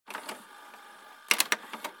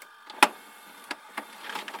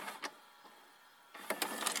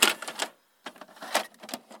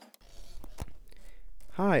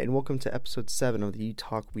Hi, and welcome to episode 7 of the You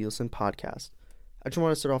Talk Wheelson podcast. I just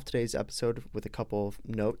want to start off today's episode with a couple of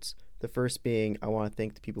notes. The first being, I want to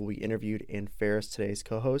thank the people we interviewed and Ferris, today's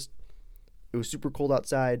co-host. It was super cold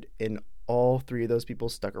outside, and all 3 of those people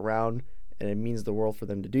stuck around, and it means the world for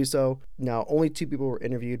them to do so. Now, only 2 people were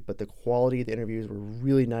interviewed, but the quality of the interviews were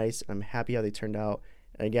really nice, and I'm happy how they turned out.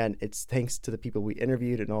 And again, it's thanks to the people we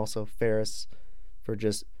interviewed and also Ferris for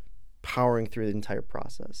just powering through the entire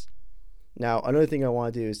process. Now, another thing I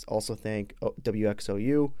want to do is also thank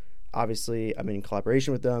WXOU. Obviously, I'm in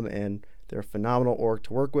collaboration with them, and they're a phenomenal org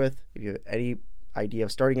to work with. If you have any idea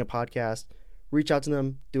of starting a podcast, reach out to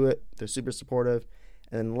them, do it. They're super supportive.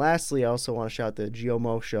 And then lastly, I also want to shout out the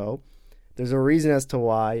GeoMo show. There's a reason as to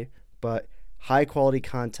why, but high-quality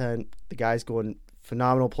content. The guy's going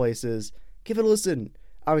phenomenal places. Give it a listen.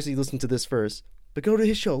 Obviously, listen to this first, but go to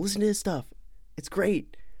his show. Listen to his stuff. It's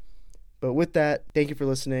great. But with that, thank you for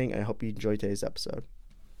listening, and I hope you enjoyed today's episode.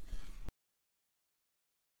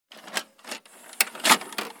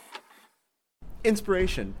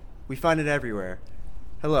 Inspiration. We find it everywhere.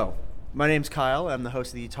 Hello, my name's Kyle. I'm the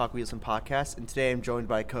host of the You Talk Wheelson podcast, and today I'm joined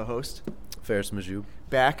by co-host Ferris Majoub.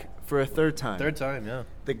 Back for a third time. Third time, yeah.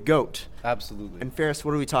 The GOAT. Absolutely. And Ferris,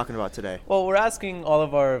 what are we talking about today? Well, we're asking all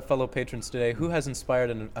of our fellow patrons today, who has inspired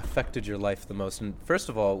and affected your life the most? And first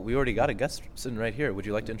of all, we already got a guest sitting right here. Would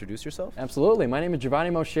you like to introduce yourself? Absolutely. My name is Giovanni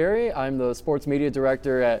Mosheri. I'm the sports media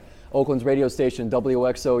director at Oakland's radio station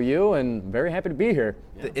WXOU, and very happy to be here.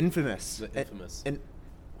 Yeah. The infamous. The infamous. And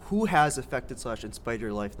who has affected / inspired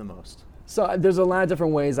your life the most? So there's a lot of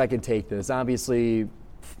different ways I could take this. Obviously,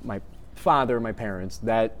 my father, my parents,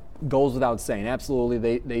 that goes without saying.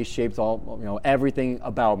 Absolutely, they shaped everything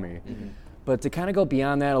about me. Mm-hmm. But to kind of go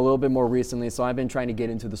beyond that a little bit more recently, so I've been trying to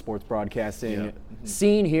get into the sports broadcasting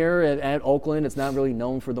scene here at Oakland. It's not really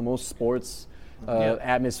known for the most sports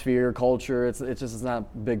atmosphere, culture. It's not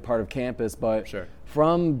a big part of campus. But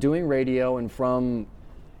from doing radio and from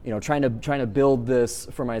trying to build this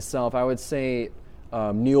for myself, I would say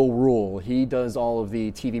Neil Rule. He does all of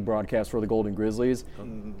the TV broadcasts for the Golden Grizzlies.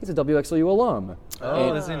 He's a WXOU alum.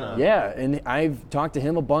 Oh, is he not? Yeah, and I've talked to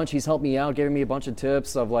him a bunch. He's helped me out, giving me a bunch of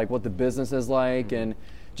tips of like what the business is like, and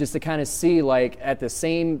just to kind of see like at the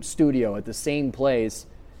same studio, at the same place,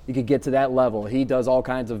 you could get to that level. He does all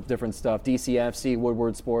kinds of different stuff, DCFC,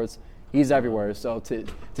 Woodward Sports. He's everywhere. So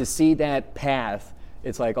to see that path,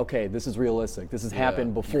 it's like, okay, this is realistic. This has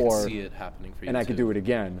happened before. You can see it happening for you, and I could do it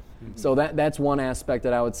again. Mm-hmm. So that's one aspect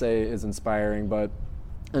that I would say is inspiring. But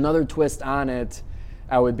another twist on it,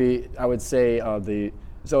 I would say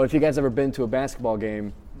so if you guys ever been to a basketball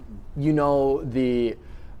game, the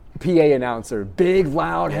PA announcer, big,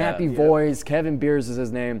 loud, happy voice. Kevin Beers is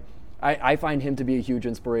his name. I find him to be a huge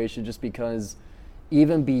inspiration just because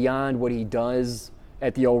even beyond what he does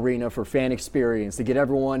at the arena for fan experience, to get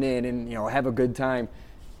everyone in and have a good time,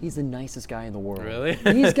 he's the nicest guy in the world. Really?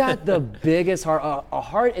 He's got the biggest heart, a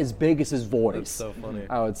heart as big as his voice. That's so funny.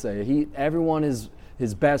 I would say everyone is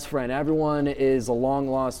his best friend. Everyone is a long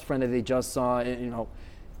lost friend that they just saw. And,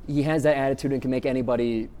 he has that attitude and can make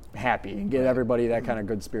anybody happy and get everybody that kind of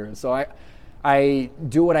good spirit. So I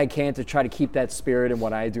do what I can to try to keep that spirit in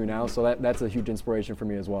what I do now. So that's a huge inspiration for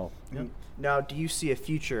me as well. Yeah. Now, do you see a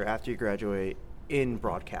future after you graduate in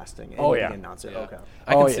broadcasting? Announcer? Yeah. Okay.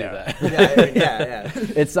 I can see that. Yeah.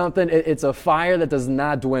 It's something. It's a fire that does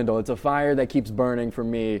not dwindle. It's a fire that keeps burning for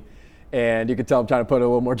me, and you can tell I'm trying to put it a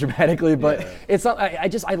little more dramatically. But it's not.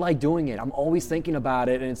 I like doing it. I'm always thinking about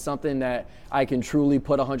it, and it's something that I can truly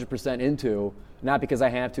put 100% into, not because I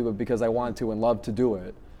have to, but because I want to and love to do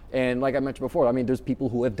it. And like I mentioned before, I mean, there's people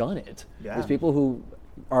who have done it. Yeah. There's people who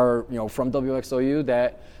are from WXOU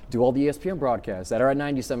that do all the ESPN broadcasts, that are at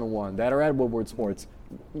 97.1, that are at Woodward Sports.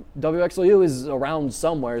 WXOU is around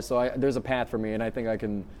somewhere, so there's a path for me, and I think I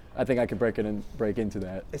can break into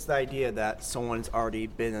that. It's the idea that someone's already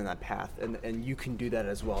been in that path, and you can do that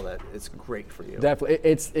as well. That it's great for you. Definitely,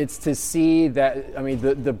 it's to see that. I mean,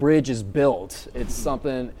 the bridge is built. It's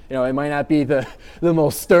something. It might not be the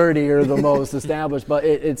most sturdy or the most established, but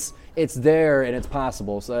it's there and it's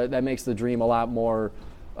possible. So that makes the dream a lot more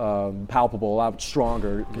palpable, a lot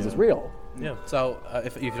stronger because it's real. Yeah. So,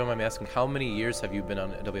 if you don't mind me asking, how many years have you been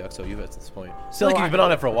on WXOU at this point? So you've been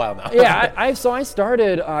on it for a while now. Yeah. I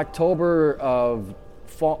started October of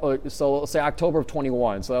fall. So let's say October of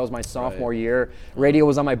 21. So that was my sophomore year. Radio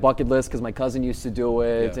was on my bucket list because my cousin used to do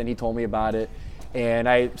it, and he told me about it. And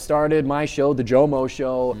I started my show, the JoMo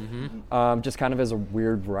Show, just kind of as a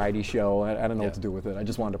weird variety show. I don't know what to do with it. I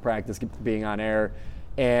just wanted to practice being on air.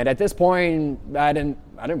 And at this point, I didn't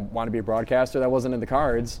want to be a broadcaster. That wasn't in the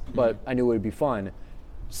cards, but I knew it would be fun.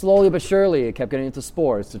 slowly but surely, it kept getting into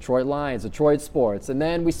sports, Detroit Lions, Detroit sports. And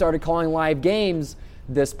then we started calling live games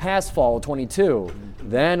this past fall, 22.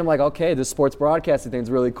 Then I'm like, okay, this sports broadcasting thing's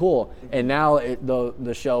really cool. And now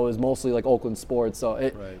the show is mostly like Oakland sports.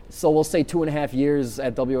 So so we'll say 2.5 years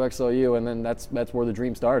at WXOU, and then that's where the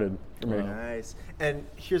dream started for me. Nice. And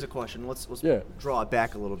here's a question. Let's draw it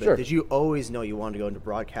back a little bit. Sure. Did you always know you wanted to go into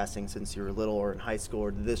broadcasting since you were little or in high school,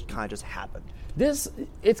 or did this kind of just happen?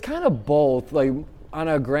 It's kind of both. Like on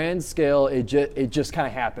a grand scale, it just kind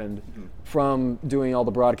of happened from doing all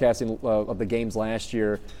the broadcasting of the games last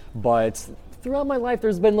year. But throughout my life,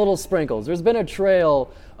 there's been little sprinkles. There's been a trail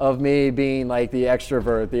of me being like the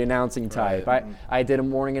extrovert, the announcing type. I did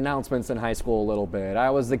morning announcements in high school a little bit. I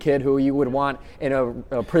was the kid who you would want in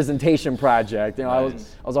a presentation project. You know, I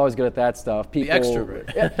was always good at that stuff. People, the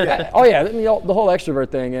extrovert. The whole extrovert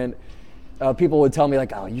thing. And people would tell me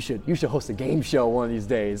like, oh, you should host a game show one of these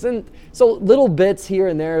days. And so little bits here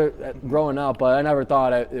and there growing up, but I never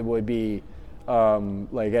thought it would be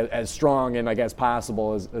like as strong and like as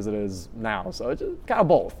possible as it is now. So it's just kind of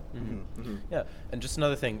both. Yeah, and just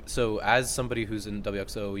another thing. So as somebody who's in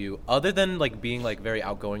WXOU, other than like being like very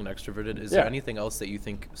outgoing and extroverted, is there anything else that you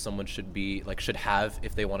think someone should have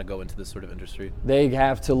if they want to go into this sort of industry? They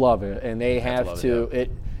have to love it, and they have to.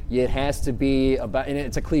 It has to be about, and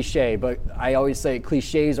it's a cliche, but I always say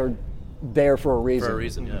cliches are there for a reason. For a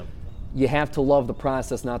reason, yeah. You have to love the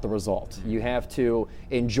process, not the result. You have to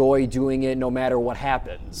enjoy doing it no matter what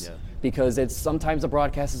happens. Yeah. Because sometimes the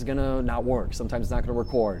broadcast is gonna not work. Sometimes it's not gonna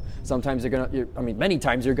record. Sometimes many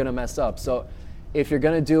times you're gonna mess up. So if you're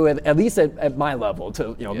gonna do it, at least at my level,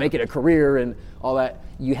 to make it a career and all that,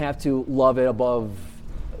 you have to love it above,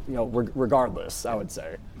 regardless. I would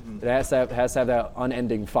say it has to have that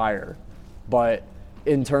unending fire. But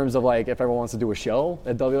in terms of like if everyone wants to do a show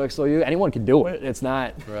at WXOU, anyone can do it. It's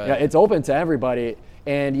not. It's open to everybody,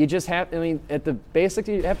 and you just have. At the basics,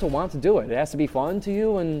 you have to want to do it. It has to be fun to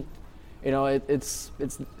you, and it's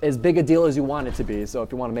as big a deal as you want it to be. So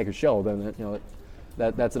if you want to make a show, then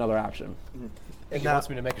that's another option. He wants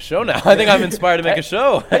me to make a show now. I think I'm inspired to make a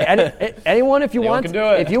show. Anyone, if you want, can do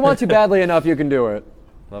it. If you want to badly enough, you can do it.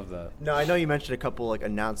 Love that. Now I know you mentioned a couple like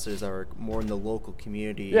announcers that are more in the local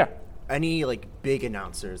community. Yeah. Any like big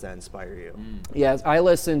announcers that inspire you? Yes, I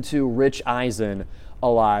listen to Rich Eisen a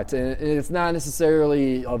lot, and it's not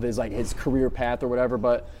necessarily of his career path or whatever,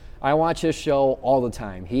 but I watch his show all the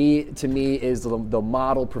time. He, to me, is the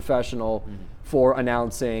model professional for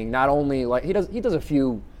announcing. Not only like he does a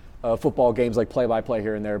few football games like play-by-play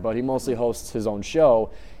here and there, but he mostly hosts his own show,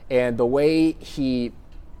 and the way he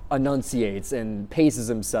enunciates and paces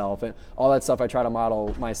himself and all that stuff, I try to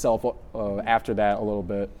model myself after that a little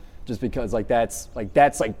bit. Just because that's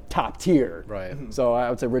top tier. Right. So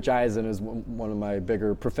I would say Rich Eisen is one of my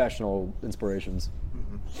bigger professional inspirations.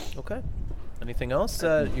 Okay. Anything else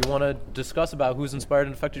you want to discuss about who's inspired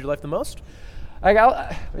and affected your life the most? I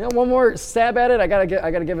got one more stab at it. I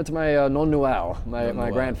gotta give it to my non Noel,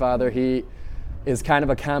 my grandfather. He is kind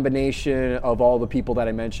of a combination of all the people that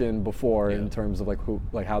I mentioned before in terms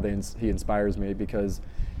of how he inspires me, because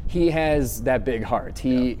he has that big heart.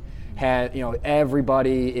 He had,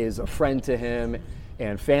 everybody is a friend to him,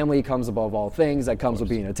 and family comes above all things. That comes with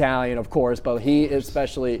being Italian, of course, but he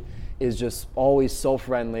especially is just always so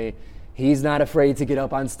friendly. He's not afraid to get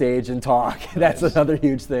up on stage and talk. That's another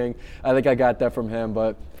huge thing. I think I got that from him,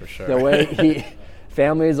 but for sure. The way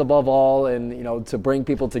family is above all, and to bring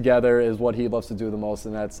people together is what he loves to do the most,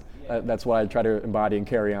 and that's what I try to embody and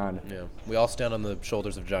carry on. Yeah, we all stand on the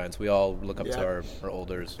shoulders of giants. We all look up to our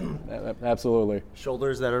elders. Absolutely.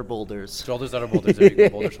 Shoulders that are boulders. Shoulders that are boulders. There you go.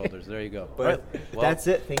 Boulder shoulders. There you go. But right. Well, that's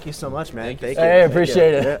it. Thank you so much, man. Thank you. Hey,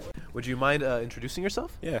 appreciate it. Would you mind introducing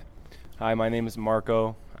yourself? Yeah. Hi, my name is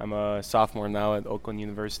Marco. I'm a sophomore now at Oakland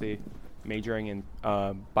University, majoring in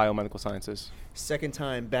biomedical sciences. Second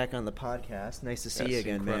time back on the podcast. Nice to see you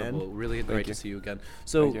again, incredible. man. Really great to see you again.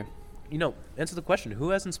 So, answer the question.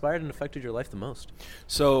 Who has inspired and affected your life the most?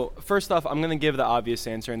 So, first off, I'm going to give the obvious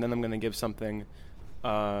answer, and then I'm going to give something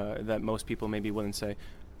that most people maybe wouldn't say.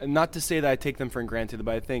 Not to say that I take them for granted,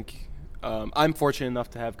 but I think I'm fortunate enough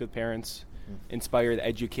to have good parents, inspired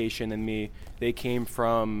education in me. They came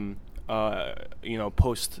from,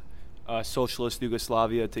 post-socialist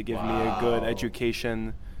Yugoslavia to give me a good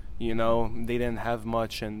education. They didn't have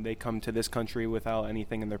much, and they come to this country without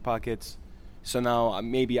anything in their pockets. So now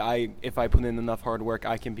maybe if I put in enough hard work,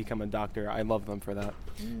 I can become a doctor. I love them for that.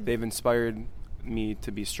 They've inspired me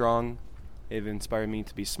to be strong. They've inspired me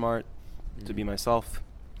to be smart, to be myself,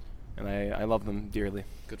 and I love them dearly.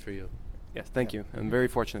 Good for you. Yes, thank you. I'm very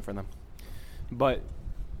fortunate for them. But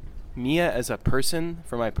Mia as a person,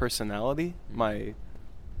 for my personality, my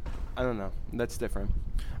I don't know. That's different.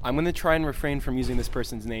 I'm going to try and refrain from using this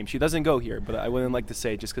person's name. She doesn't go here, but I wouldn't like to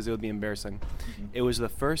say it just because it would be embarrassing. It was the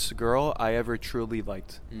first girl I ever truly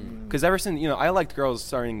liked. Because ever since, I liked girls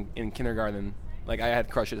starting in kindergarten. Like, I had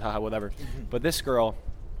crushes, haha, whatever. But this girl,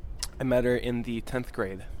 I met her in the 10th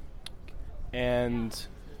grade. And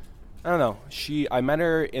I don't know. I met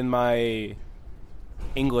her in my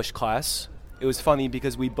English class. It was funny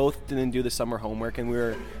because we both didn't do the summer homework, and we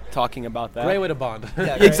were talking about that. Great way to bond.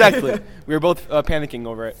 Exactly. We were both panicking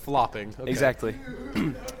over it. Flopping. Okay. Exactly.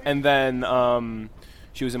 And then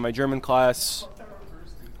she was in my German class.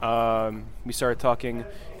 We started talking.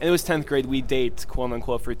 And it was 10th grade. We date, quote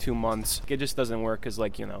unquote, for 2 months. It just doesn't work because,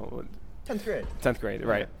 10th grade. 10th grade,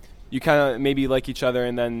 right. You kind of maybe like each other,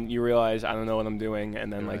 and then you realize, I don't know what I'm doing.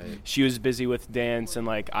 And then, she was busy with dance, and,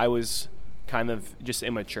 I was kind of just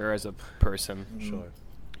immature as a person. Sure.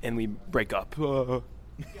 And we break up.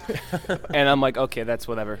 And I'm like, okay, that's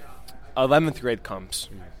whatever. 11th grade comes.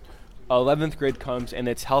 11th grade comes, and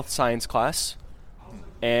it's health science class.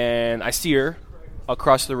 And I see her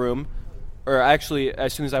across the room. Or actually,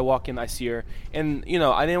 as soon as I walk in, I see her. And,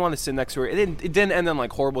 I didn't want to sit next to her. It didn't end on,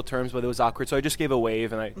 horrible terms, but it was awkward. So I just gave a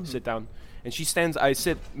wave, and I sit down. And I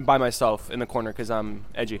sit by myself in the corner because I'm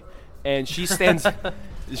edgy. And she stands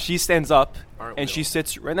up, and she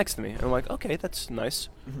sits right next to me. And I'm like, okay, that's nice.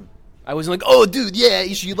 I wasn't like, oh, dude, yeah,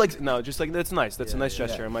 you like... No, just that's nice. That's a nice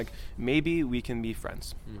gesture. I'm like, maybe we can be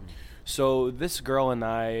friends. So this girl and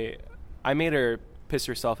I made her piss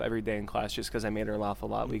herself every day in class just because I made her laugh a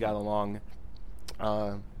lot. We got along.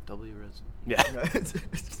 W-Res. Yeah.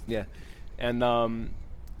 Yeah. And,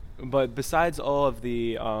 but besides all of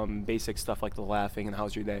the basic stuff like the laughing and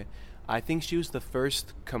how's your day, I think she was the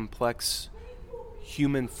first complex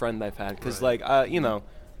human friend I've had. Because,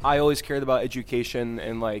 I always cared about education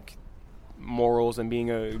and, morals and being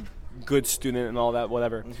a good student and all that,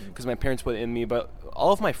 whatever, because my parents put it in me. But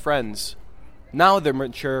all of my friends, now they're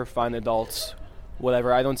mature, fine adults,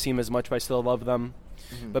 whatever. I don't see them as much, but I still love them.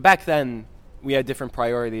 But back then, we had different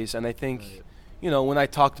priorities. And I think, when I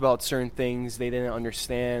talked about certain things, they didn't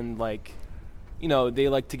understand, they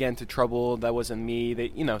liked to get into trouble. That wasn't me.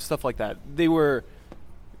 They, stuff like that.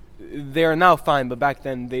 They're now fine, but back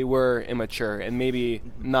then they were immature and maybe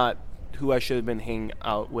not who I should have been hanging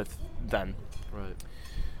out with then. Right.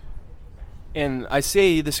 And I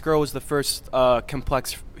say this girl was the first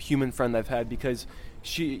complex human friend I've had because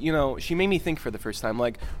she made me think for the first time.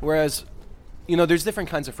 Whereas, there's different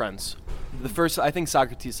kinds of friends. The first, I think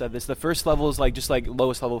Socrates said this, the first level is just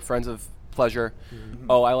lowest level friends of pleasure.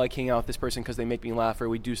 Oh, I like hanging out with this person because they make me laugh, or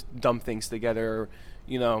we do dumb things together,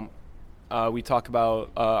 or, we talk about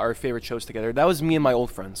our favorite shows together. That was me and my old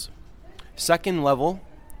friends. Second level,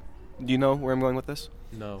 do you know where I'm going with this?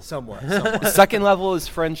 No. Somewhat. Second level is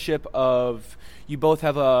friendship of you both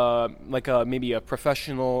have maybe a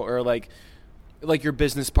professional or like your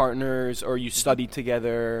business partners, or you study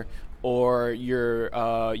together, or you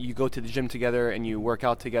go to the gym together and you work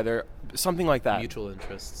out together, something like that. Mutual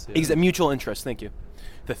interests. Yeah. Mutual interests. Thank you.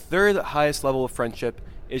 The third highest level of friendship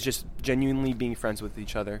is just genuinely being friends with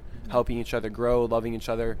each other, helping each other grow, loving each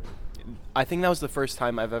other. I think that was the first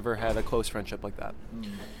time I've ever had a close friendship like that.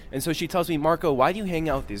 And so she tells me, Marco, why do you hang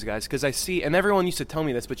out with these guys? Because I see, and everyone used to tell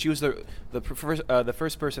me this, but she was the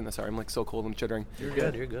first person. Sorry, I'm so cold, I'm chittering. You're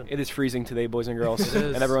good. You're good. It is freezing today, boys and girls, It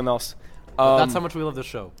is. and everyone else. That's how much we love the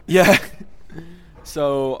show. Yeah.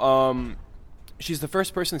 So she's the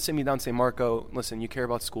first person to sit me down and say, Marco, listen, you care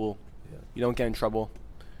about school. Yeah. You don't get in trouble.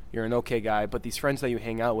 You're an okay guy. But these friends that you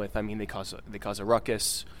hang out with, they cause a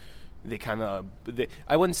ruckus. They kind of,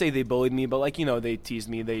 I wouldn't say they bullied me, but they teased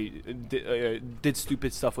me. They did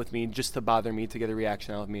stupid stuff with me just to bother me, to get a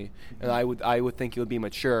reaction out of me. And I would think it would be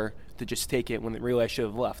mature to just take it when really I should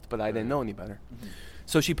have left, but I didn't know any better.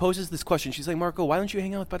 So she poses this question. She's like, Marco, why don't you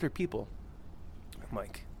hang out with better people? I'm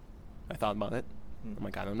like, I thought about it. I'm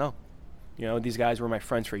like, I don't know. These guys were my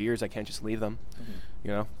friends for years. I can't just leave them,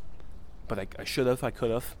 But I should have. I could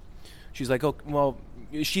have. She's like, oh, well,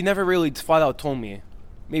 she never really flat out told me.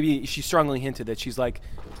 Maybe she strongly hinted that she's like,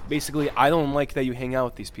 basically, I don't like that you hang out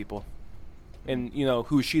with these people. And,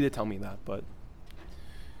 who is she to tell me that? But,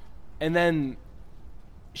 and then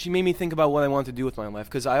she made me think about what I wanted to do with my life.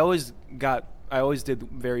 Because I always did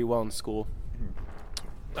very well in school.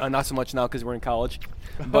 Not so much now because we're in college.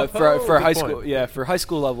 But for high school, for high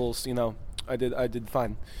school levels, I did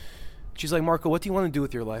fine. She's like, Marco, what do you want to do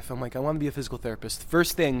with your life? I'm like, I want to be a physical therapist.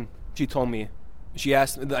 First thing she told me, she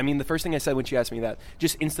asked, the first thing I said when she asked me that,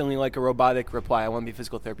 just instantly like a robotic reply, I want to be a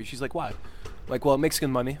physical therapist. She's like, why? Like, well, it makes good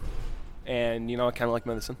money, and, I kind of like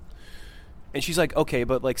medicine. And she's like, okay,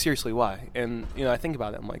 but, seriously, why? And, I think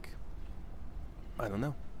about it. I'm like, I don't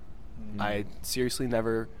know. I seriously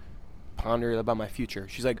never pondered about my future.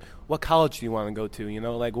 She's like, what college do you want to go to? You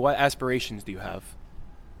know, like, what aspirations do you have?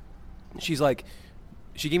 She's like,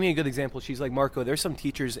 she gave me a good example. She's like, Marco, there's some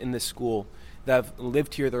teachers in this school that have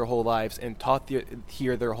lived here their whole lives and taught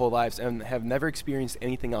here their whole lives and have never experienced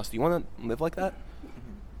anything else. Do you want to live like that?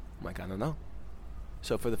 I'm like, I don't know.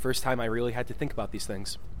 So for the first time, I really had to think about these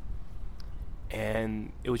things.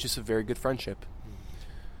 And it was just a very good friendship.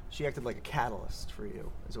 She acted like a catalyst for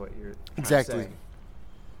you, is what you're Exactly. saying.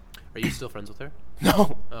 Are you still friends with her?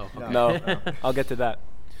 No. Oh, okay. No. I'll get to that.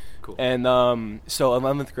 Cool. And so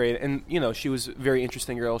 11th grade, and, you know, she was a very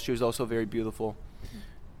interesting girl. She was also very beautiful.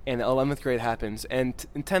 And 11th grade happens. And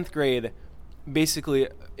in 10th grade, basically,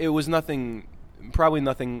 it was nothing, probably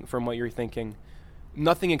nothing from what you're thinking.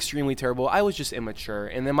 Nothing extremely terrible. I was just immature.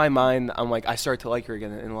 And in my mind, I'm like, I started to like her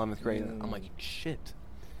again in 11th grade. I'm like, shit.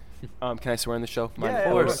 Can I swear on the show? Yeah,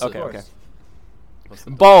 of course. Okay, of okay. What's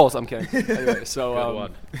the- Balls. I'm kidding. Anyway, so Good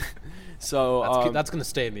one. so That's gonna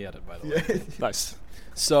stay in the edit, by the way. nice.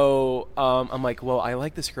 So I'm like, well, I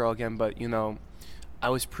like this girl again, but you know, I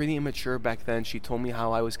was pretty immature back then. She told me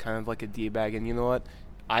how I was kind of like a D-bag, and you know what?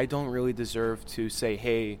 I don't really deserve to say,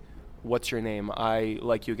 hey, what's your name? I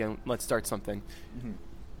like you again. Let's start something.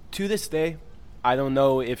 To this day, I don't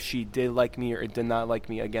know if she did like me or did not like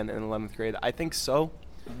me again in 11th grade. I think so.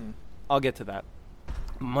 I'll get to that.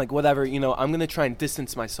 I'm like, whatever, you know, I'm going to try and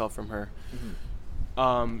distance myself from her.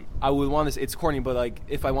 I would want to, it's corny, but like,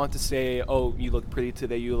 if I want to say, oh, you look pretty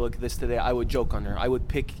today, you look this today, I would joke on her. I would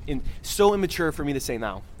pick, so immature for me to say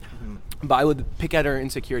now, but I would pick at her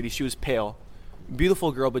insecurity. She was pale.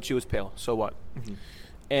 Beautiful girl, but she was pale. So what?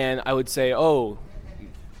 And I would say, oh,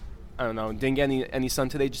 I don't know, didn't get any sun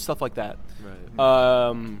today, just stuff like that.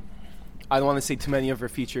 Right. I don't want to say too many of her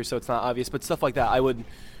features, so it's not obvious, but stuff like that. I would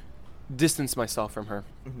distance myself from her.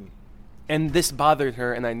 And this bothered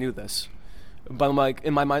her, and I knew this. But I'm like,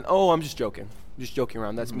 in my mind, oh, I'm just joking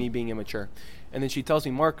around. That's me being immature. And then she tells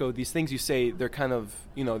me, Marco, these things you say, they're kind of,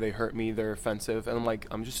 you know, they hurt me, they're offensive. And I'm like,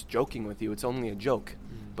 I'm just joking with you. It's only a joke.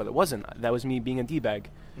 But it wasn't. That was me being a D-bag.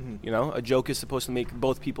 You know, a joke is supposed to make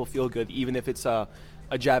both people feel good, even if it's a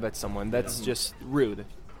jab at someone. That's just rude.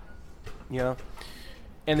 You know?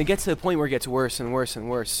 And it gets to the point where it gets worse and worse and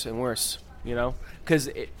worse and worse, you know? Because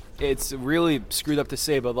it's really screwed up to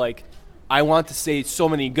say, but, like, I want to say so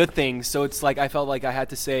many good things, so it's like I felt like I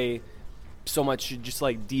had to say so much just,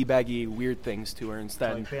 like, D-baggy weird things to her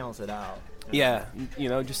instead. Like, balance it out. Yeah, you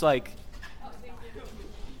know, just like,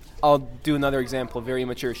 I'll do another example, very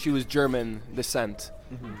immature. She was German descent.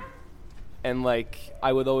 And, like,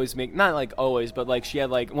 I would always make, not, like, always, but, like, she had,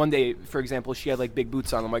 like, one day, for example, she had, like, big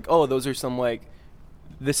boots on. I'm like, oh, those are some, like,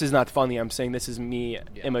 this is not funny. I'm saying this is me,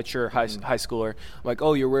 immature high schooler. I'm like,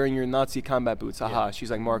 oh, you're wearing your Nazi combat boots. Haha.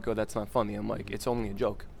 She's like, Marco, that's not funny. I'm like, it's only a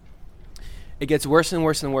joke. It gets worse and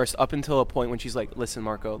worse and worse up until a point when she's like, listen,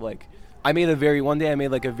 Marco, like, one day I made,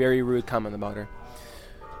 like, a very rude comment about her.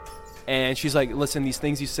 And she's like, listen, these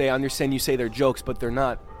things you say, I understand you say they're jokes, but they're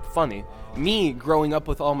not funny. Me, growing up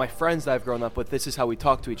with all my friends that I've grown up with, this is how we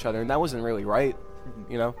talk to each other, and that wasn't really right,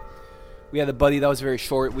 you know? We had a buddy that was very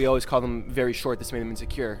short. We always called him very short. This made him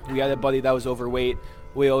insecure. We had a buddy that was overweight.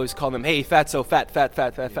 We always called him, hey, fatso, fat.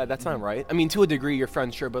 That's not right. I mean, to a degree, you're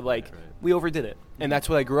friends, sure, but, like, we overdid it. And that's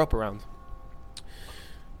what I grew up around.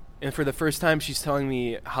 And for the first time, she's telling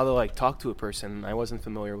me how to, like, talk to a person. I wasn't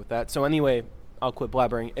familiar with that. So anyway, I'll quit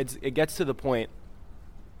blabbering. It gets to the point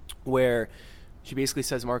where she basically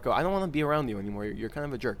says, Marco, I don't want to be around you anymore. You're kind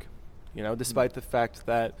of a jerk. You know, despite the fact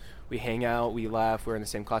that we hang out, we laugh, we're in the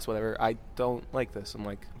same class, whatever, I don't like this. I'm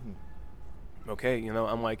like, okay, you know,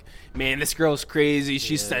 I'm like, man, this girl's crazy.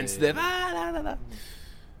 She's sensitive.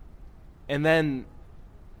 And then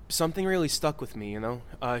something really stuck with me, you know.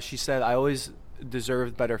 She said, I always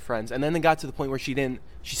deserved better friends. And then it got to the point where she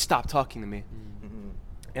stopped talking to me.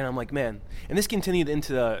 And I'm like, man. And this continued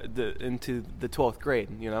into the 12th grade,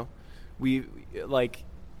 you know. We, like,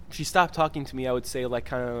 she stopped talking to me, I would say, like,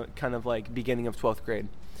 kind of like beginning of 12th grade.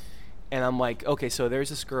 And I'm like, okay, so there's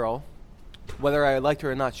this girl. Whether I liked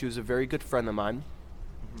her or not, she was a very good friend of mine.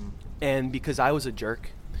 And because I was a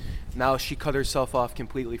jerk, now she cut herself off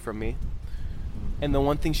completely from me. And the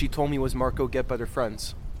one thing she told me was, Marco, get better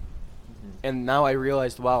friends. And now I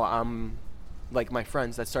realized, wow, I'm like my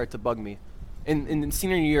friends, that started to bug me. In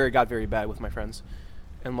senior year, it got very bad with my friends.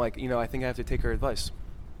 And I'm like, you know, I think I have to take her advice.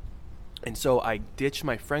 And so I ditched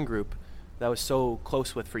my friend group that I was so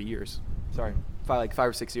close with for years. Sorry, 5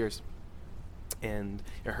 or 6 years. And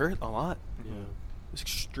it hurt a lot. Yeah. It was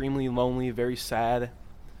extremely lonely, very sad.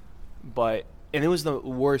 And it was the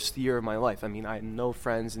worst year of my life. I mean, I had no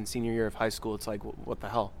friends in senior year of high school. It's like, what the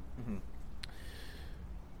hell?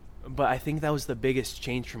 But I think that was the biggest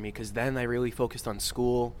change for me, because then I really focused on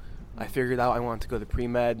school. I figured out I wanted to go to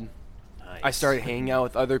pre-med. I started hanging out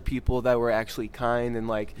with other people that were actually kind, and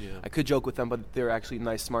like I could joke with them, but they were actually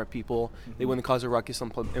nice, smart people. They wouldn't cause a ruckus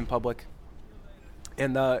in public.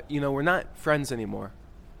 And we're not friends anymore.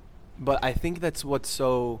 But I think that's what's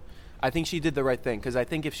so. I think she did the right thing, because I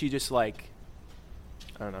think if she just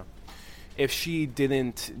if she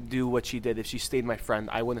didn't do what she did, if she stayed my friend,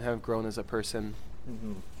 I wouldn't have grown as a person.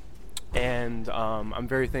 And I'm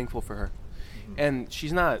very thankful for her. And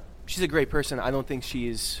she's a great person. I don't think she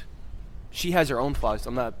has her own flaws.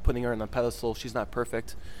 I'm not putting her on a pedestal. She's not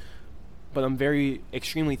perfect. But I'm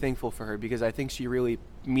extremely thankful for her, because I think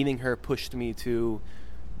meeting her pushed me to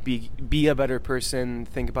be a better person,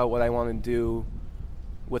 think about what I want to do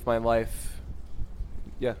with my life.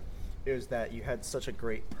 Yeah. It was that you had such a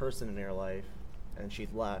great person in your life, and she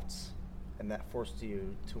left, and that forced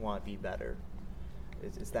you to want to be better.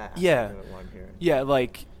 Is that what I'm hearing? Yeah,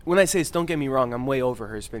 like, when I say this, don't get me wrong, I'm way over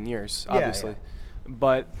her. It's been years, obviously. Yeah.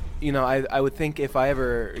 But, I would think if I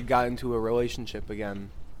ever got into a relationship again,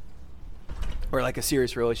 or like a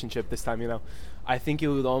serious relationship this time, I think I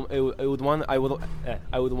would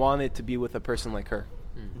want it to be with a person like her.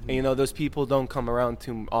 And those people don't come around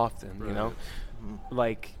too often. Right.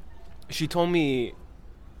 Like, she told me,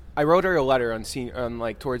 I wrote her a letter on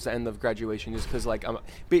towards the end of graduation, just because kind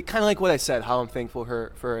of like what I said, how I'm thankful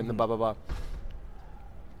for her and the blah blah blah.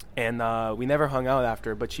 And we never hung out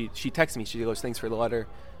after, but she texted me. She goes, "Thanks for the letter,"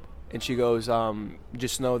 and she goes,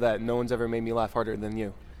 "Just know that no one's ever made me laugh harder than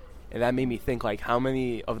you." And that made me think, like, how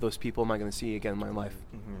many of those people am I going to see again in my life?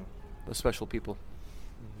 Those special people.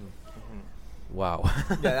 Wow.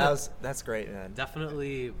 Yeah, that's great, man.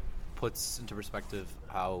 Definitely puts into perspective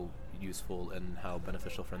how useful and how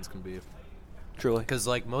beneficial friends can be. Truly. Because,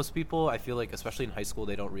 like, most people, I feel like, especially in high school,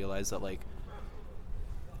 they don't realize that, like,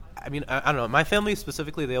 I mean, I don't know. My family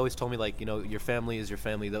specifically, they always told me, like, your family is your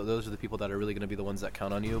family. Those are the people that are really going to be the ones that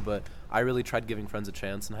count on you. But I really tried giving friends a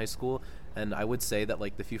chance in high school. And I would say that,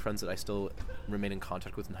 like, the few friends that I still remain in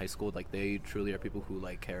contact with in high school, like, they truly are people who,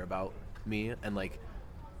 like, care about me. And, like,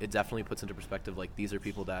 it definitely puts into perspective, like, these are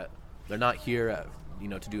people that they're not here,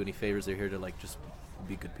 to do any favors. They're here to, like, just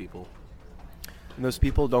be good people. And those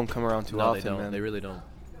people don't come around too often, they don't. man. They really don't.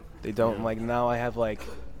 They don't. Yeah. Like, now I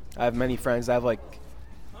have many friends. I have, like,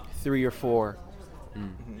 3 or 4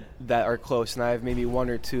 that are close, and I have maybe 1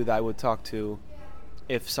 or 2 that I would talk to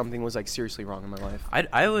if something was, like, seriously wrong in my life. I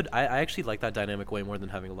actually like that dynamic way more than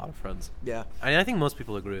having a lot of friends. Yeah. I think most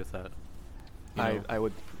people agree with that. I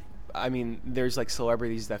would. I mean, there's, like,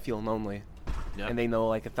 celebrities that feel lonely, and they know,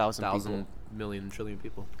 like, 1,000 people. Million, trillion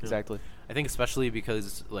people. Exactly. I think especially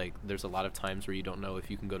because, like, there's a lot of times where you don't know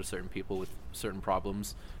if you can go to certain people with certain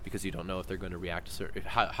problems because you don't know if they're going to react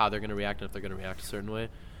how they're going to react and if they're going to react a certain way.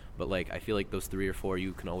 But, like, I feel like those 3 or 4,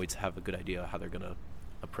 you can always have a good idea how they're going to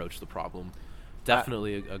approach the problem.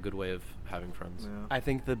 Definitely a good way of having friends. Yeah. I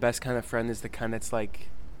think the best kind of friend is the kind that's, like,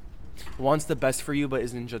 wants the best for you but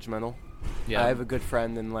isn't judgmental. Yeah. I have a good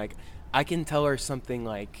friend, and, like, I can tell her something,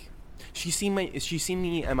 like, she's seen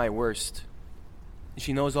me at my worst.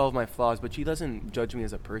 She knows all of my flaws, but she doesn't judge me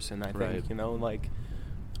as a person, I think, like,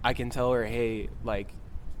 I can tell her, hey, like,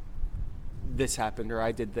 this happened, or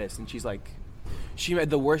I did this, and she's like,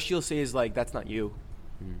 the worst she'll say is, like, that's not you.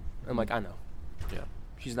 I'm like, I know. Yeah.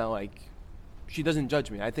 She's not, like, she doesn't judge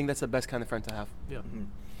me. I think that's the best kind of friend to have. Yeah.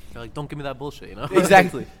 They're like, don't give me that bullshit,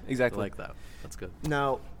 Exactly. I like that. That's good.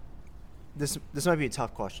 Now, this might be a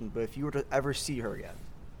tough question, but if you were to ever see her again,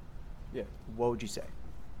 what would you say?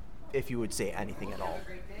 If you would say anything at all.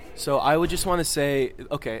 So I would just want to say,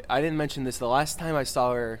 okay, I didn't mention this. The last time I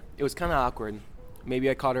saw her, it was kind of awkward. Maybe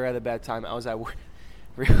I caught her at a bad time. I was at work.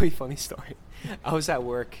 Really funny story. I was at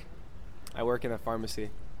work. I work in a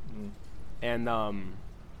pharmacy. And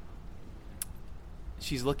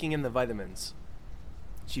she's looking in the vitamins.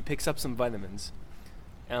 She picks up some vitamins.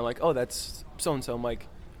 And I'm like, oh, that's so-and-so. I'm like,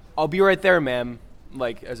 I'll be right there, ma'am.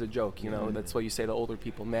 Like, as a joke, that's what you say to older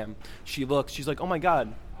people, ma'am. She looks. She's like, oh, my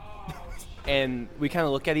God. And we kind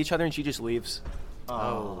of look at each other, and she just leaves.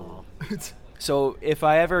 Oh. So if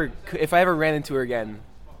I ever ran into her again,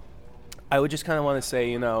 I would just kind of want to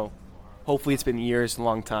say, hopefully it's been years, a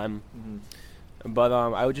long time. But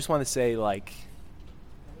I would just want to say, like,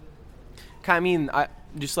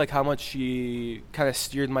 just like how much she kind of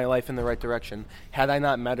steered my life in the right direction. Had I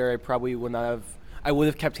not met her, I probably would not have. I would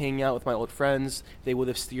have kept hanging out with my old friends. They would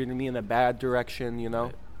have steered me in a bad direction,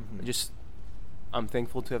 I'm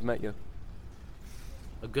thankful to have met you.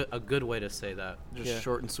 A good way to say that. Just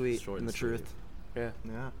short and sweet. Short and the sweet. truth. Yeah.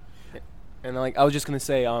 Yeah. And, like, I was just going to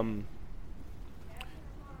say,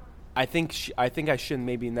 I think I should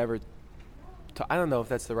maybe never. I don't know if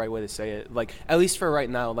that's the right way to say it. Like, at least for right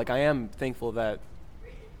now, like, I am thankful that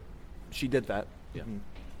she did that. Yeah.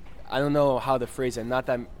 I don't know how to phrase it. Not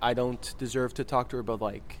that I don't deserve to talk to her, but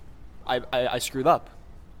like, I screwed up.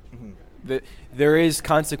 There is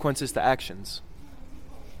consequences to actions.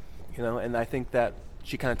 You know, and I think that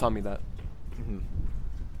she kind of taught me that.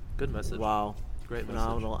 Good message. Wow. Great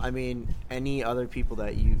Phenomenal. message. I mean, any other people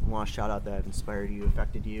that you want to shout out that inspired you,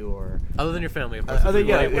 affected you, or Other than your family, of course. Other- which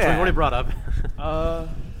yeah, we've yeah. already brought up.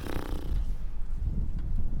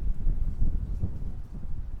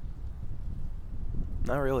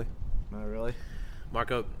 Not really. not really?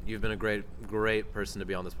 Marco, you've been a great person to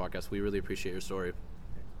be on this podcast. We really appreciate your story.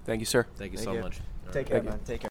 Thank you, sir. Thank you Thank so you. much. All Take right. care, man. Take care.